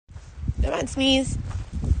Come on, sneeze.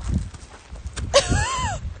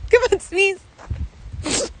 Come on, sneeze.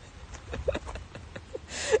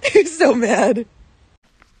 He's so mad.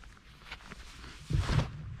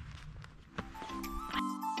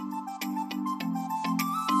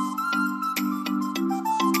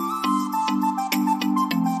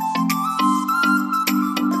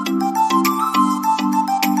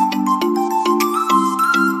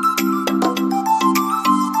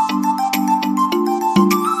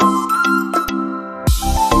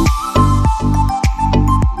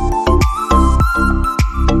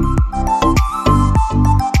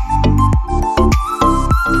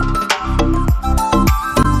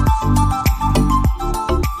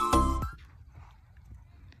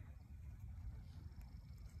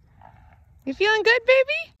 You feeling good,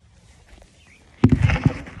 baby?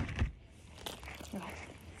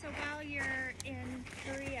 So while you're in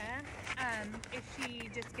Korea, is she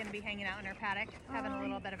just going to be hanging out in her paddock, having a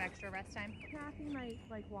little bit of extra rest time? Kathy might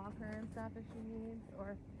like walk her and stuff if she needs,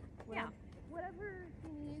 or whatever she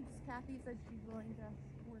needs. Kathy said she's willing to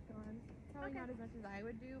work on. Probably not as much as I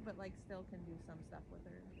would do, but like still can do some stuff with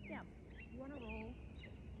her. Yeah. You want to roll?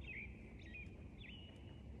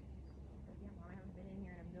 Yeah, Mom, I haven't been in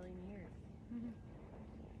here in a million years. Mm-hmm.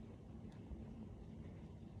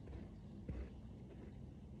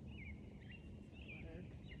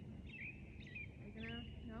 Are you gonna?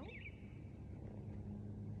 No?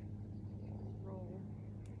 Roll.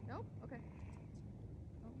 Nope? Okay.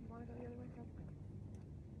 Oh, you wanna go the other way? That's fine.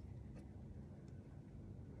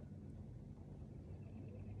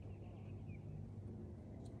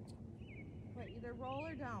 Wait, either roll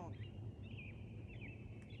or don't.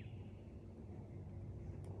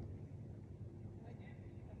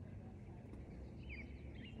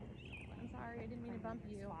 I'm sorry, I didn't mean to bump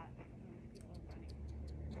you.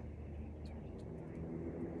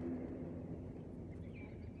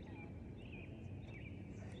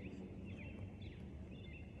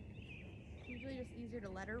 It's usually just easier to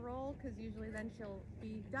let her roll, because usually then she'll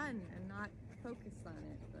be done and not focused on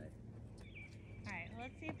it. But All right, well,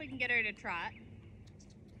 let's see if we can get her to trot.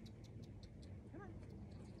 come on.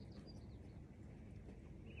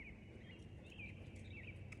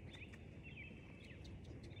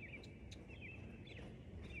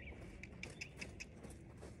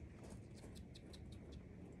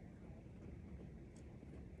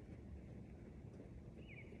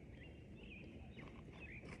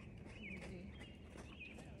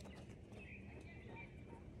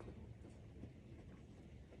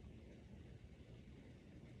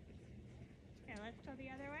 Okay, let's go the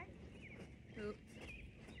other way. Oops.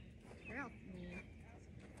 You're out me.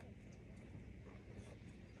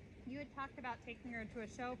 You had talked about taking her to a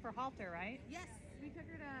show for halter, right? Yes, we took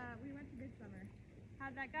her to. We went to Midsummer.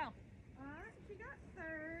 How'd that go? She got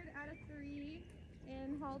 3rd out of 3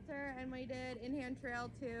 in halter, and we did in-hand trail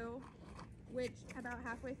 2, which about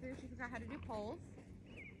halfway through she forgot how to do poles,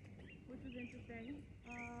 which was interesting.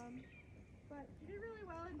 But she did really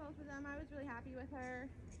well in both of them. I was really happy with her.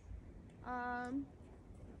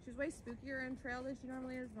 She was way spookier in trail than she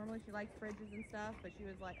normally is. Normally she likes bridges and stuff, but she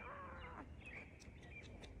was like, ah!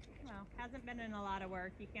 Well, hasn't been in a lot of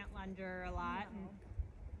work. You can't lunge her a lot. No.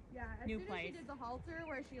 Yeah, as New soon place. as she did the halter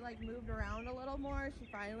where she like moved around a little more, she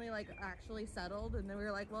finally like actually settled, and then we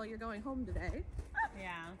were like, well, you're going home today.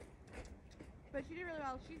 Yeah. But she did really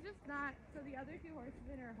well. She's just not, so the other 2 horses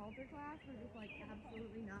in her halter class were just like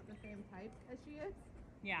absolutely not the same type as she is.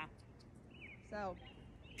 Yeah. So,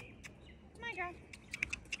 Come on, girl.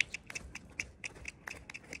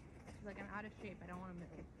 she's like, I'm out of shape. I don't want to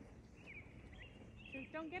move.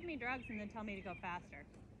 Just don't give me drugs and then tell me to go faster.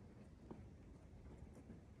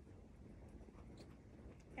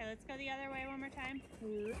 Okay, let's go the other way one more time.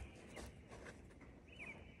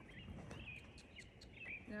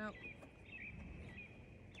 Nope.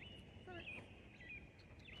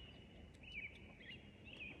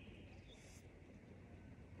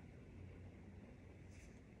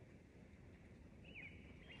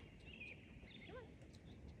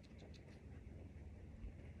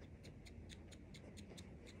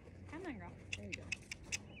 Come on, girl. There you go.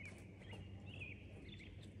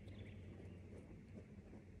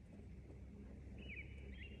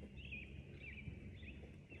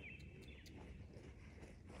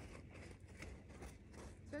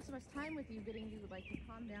 Spent so much time with you getting you like to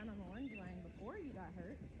calm down on the lunge line before you got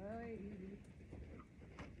hurt. Oh, easy.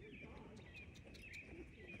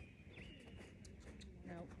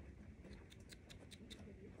 Nope.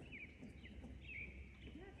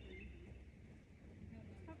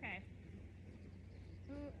 Okay.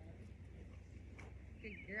 Ooh.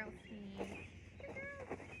 Good girl, Steve. Good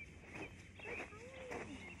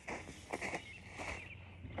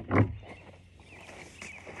girl.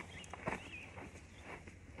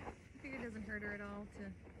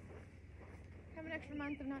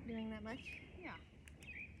 not doing that much. Yeah.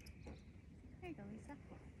 There you go, Lisa.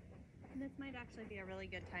 And this might actually be a really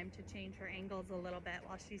good time to change her angles a little bit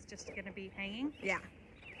while she's just going to be hanging. Yeah.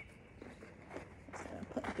 Just gonna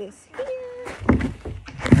put this here.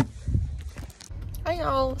 Hi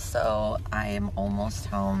y'all, so I am almost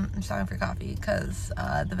home. I'm stopping for coffee because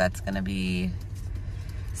the vet's gonna be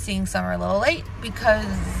seeing Summer a little late because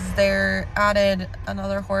they're added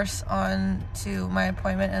another horse on to my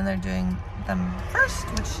appointment and they're doing them first,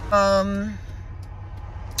 which but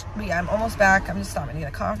yeah, I'm almost back. I'm just stopping to get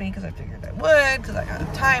a coffee because I figured I would because I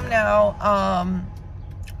got time now.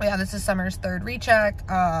 But yeah, this is Summer's third recheck.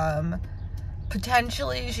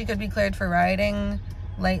 Potentially she could be cleared for riding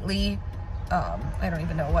lightly. I don't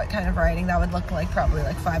even know what kind of riding that would look like. Probably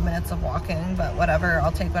like 5 minutes of walking, but whatever.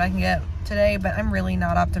 I'll take what I can get today, but I'm really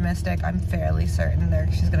not optimistic. I'm fairly certain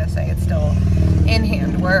she's gonna say it's still in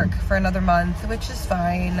hand work for another month, which is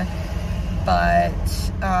fine. But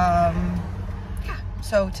yeah,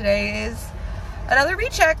 so today is another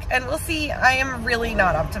recheck and we'll see. I am really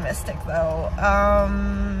not optimistic though.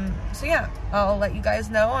 So yeah, I'll let you guys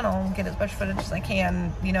know and I'll get as much footage as I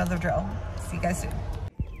can. You know the drill. See you guys soon.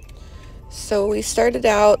 So we started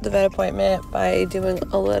out the vet appointment by doing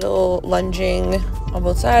a little lunging on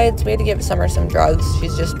both sides. We had to give Summer some drugs.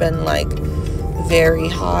 She's just been like very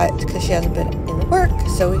hot because she hasn't been in work.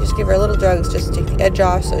 So we just give her a little drugs just to take the edge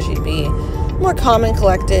off so she'd be more calm and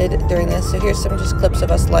collected during this. So here's some just clips of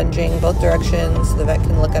us lunging both directions so the vet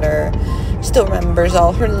can look at her. Still remembers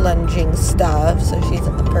all her lunging stuff. So she's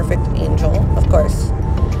a perfect angel, of course.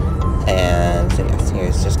 And so yes,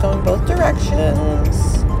 here's just going both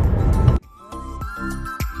directions.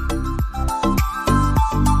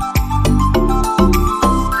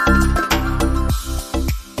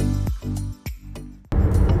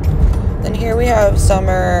 Here we have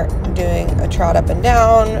Summer doing a trot up and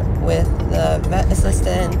down with the vet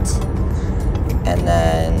assistant, and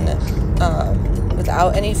then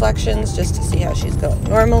without any flexions, just to see how she's going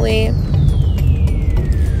normally.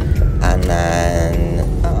 And then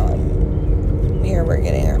here we're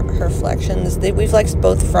getting her flexions. We flexed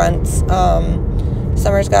both fronts.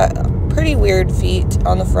 Summer's got pretty weird feet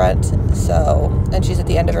on the front, so, and she's at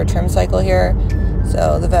the end of her trim cycle here.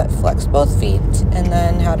 So the vet flexed both feet and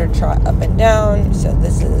then had her trot up and down. So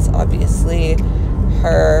this is obviously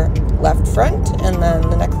her left front, and then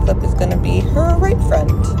the next clip is going to be her right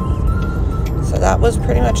front. So that was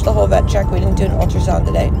pretty much the whole vet check. We didn't do an ultrasound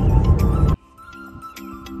today.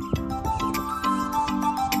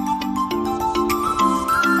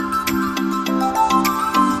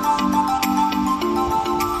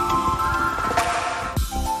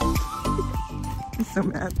 I'm so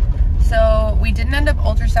mad. So we didn't end up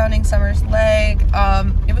ultrasounding Summer's leg.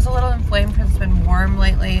 It was a little inflamed because it's been warm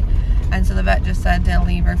lately, and so the vet just said to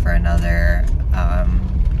leave her for another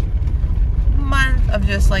month of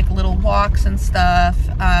just like little walks and stuff.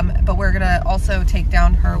 But we're gonna also take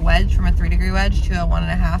down her wedge from a 3-degree wedge to a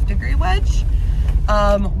 1.5-degree wedge,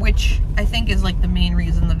 which I think is like the main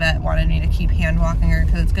reason the vet wanted me to keep hand walking her,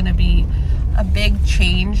 because it's gonna be a big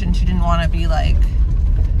change and she didn't want to be like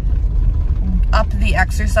up the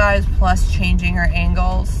exercise plus changing her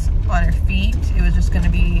angles on her feet. It was just going to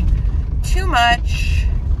be too much.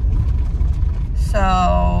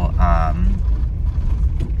 So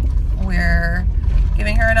we're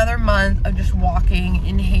giving her another month of just walking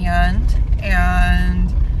in hand,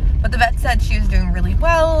 but the vet said she was doing really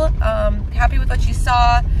well. Happy with what she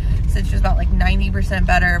saw. Said she was about like 90%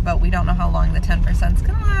 better, but we don't know how long the 10% is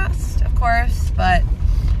gonna last, of course. But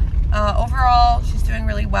overall, she's doing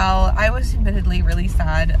really well. I was admittedly really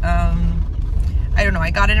sad. I don't know,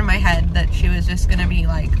 I got it in my head that she was just gonna be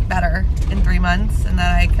like better in 3 months, and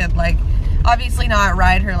that I could like obviously not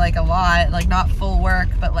ride her like a lot, like not full work,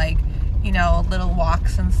 but like, you know, little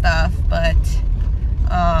walks and stuff. But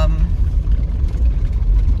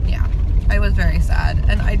yeah, I was very sad,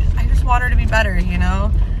 and I just want her to be better, you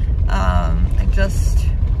know.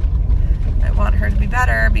 I want her to be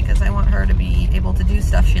better because I want her to be able to do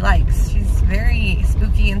stuff she likes. She's very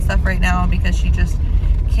spooky and stuff right now because she just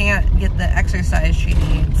can't get the exercise she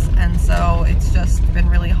needs, and so it's just been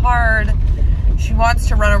really hard. She wants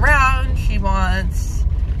to run around, she wants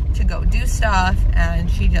to go do stuff, and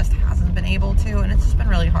she just hasn't been able to, and it's just been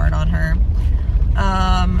really hard on her.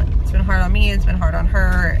 It's been hard on me, it's been hard on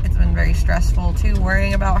her, it's been very stressful too,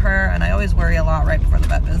 worrying about her, and I always worry a lot right before the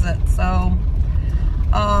vet visit. So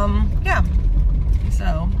yeah,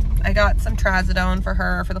 so I got some trazodone for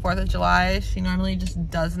her for the 4th of July. She normally just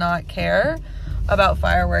does not care about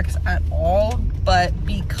fireworks at all, but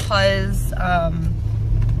because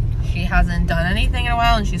she hasn't done anything in a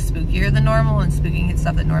while and she's spookier than normal and spooking at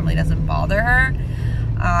stuff that normally doesn't bother her,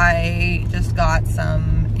 I just got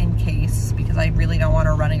some in case because I really don't want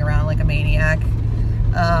her running around like a maniac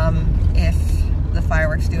if the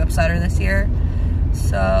fireworks do upset her this year.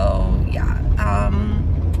 So yeah,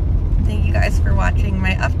 thank you guys for watching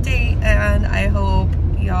my update, and I hope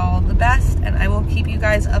y'all the best, and I will keep you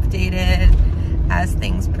guys updated as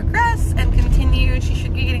things progress and continue. She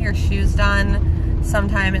should be getting her shoes done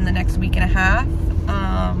sometime in the next week and a half.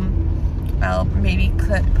 I'll maybe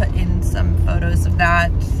put in some photos of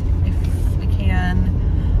that if we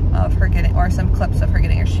can, of her getting, or some clips of her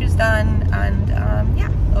getting her shoes done. And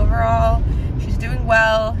yeah, overall she's doing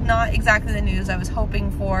well. Not exactly the news I was hoping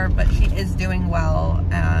for, but she is doing well,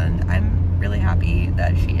 and I'm really happy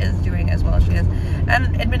that she is doing as well as she is.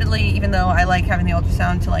 And admittedly, even though I like having the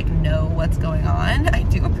ultrasound to like know what's going on, I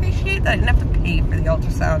do appreciate that I didn't have to pay for the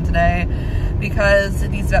ultrasound today, because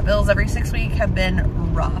these vet bills every 6 weeks have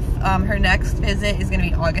been rough. Her next visit is going to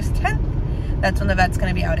be August 10th. That's when the vet's going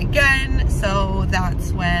to be out again, so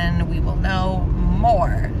that's when we will know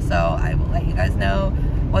more. So I will let you guys know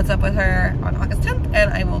what's up with her on August 10th,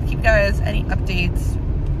 and I will keep you guys any updates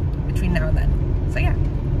between now and then. So yeah.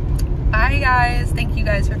 Bye guys, thank you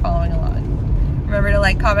guys for following along. Remember to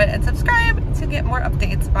like, comment, and subscribe to get more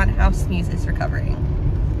updates on how Sneeze is recovering.